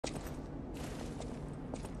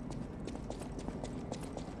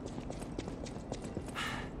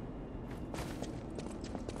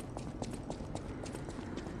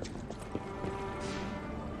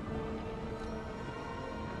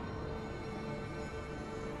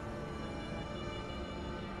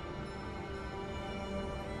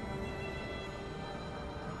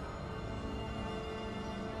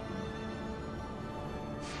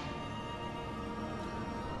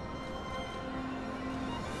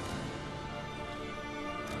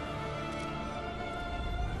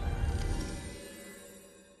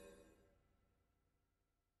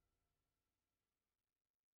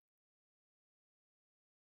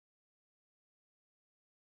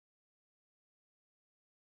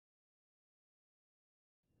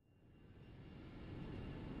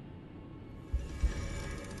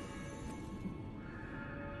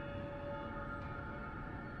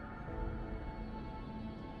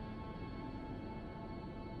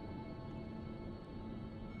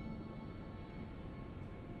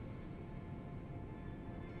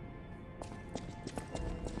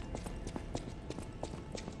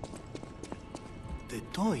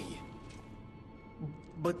toy.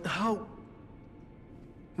 But how?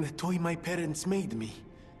 The toy my parents made me.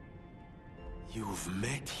 You've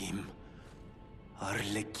met him.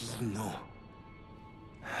 Arlecchino.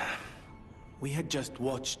 We had just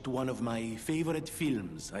watched one of my favorite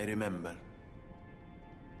films, I remember.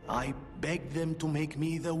 I begged them to make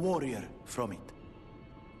me the warrior from it.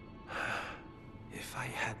 If I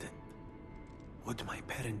hadn't, would my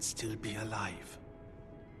parents still be alive?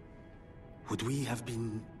 Would we have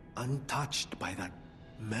been untouched by that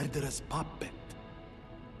murderous puppet?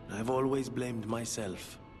 I've always blamed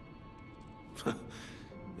myself.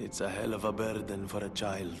 It's a hell of a burden for a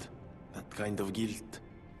child, that kind of guilt.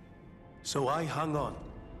 So I hung on.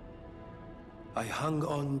 I hung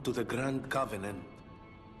on to the Grand Covenant.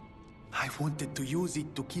 I wanted to use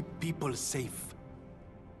it to keep people safe.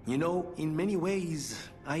 You know, in many ways,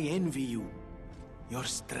 I envy you. Your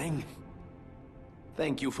strength.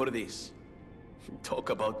 Thank you for this. Talk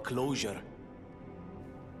about closure.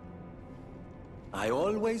 I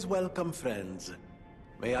always welcome friends.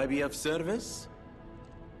 May I be of service?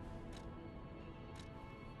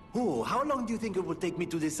 Oh, how long do you think it will take me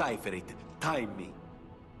to decipher it? Time me.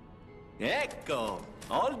 Ecco!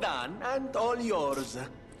 All done, and all yours.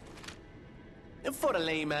 For a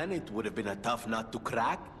layman, it would have been a tough nut to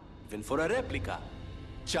crack, even for a replica.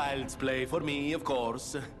 Child's play for me, of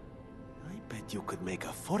course. I bet you could make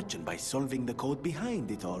a fortune by solving the code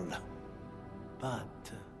behind it all.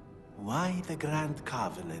 But why the Grand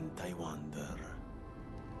Covenant, I wonder?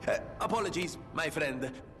 Apologies, my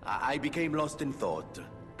friend. I became lost in thought.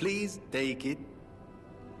 Please take it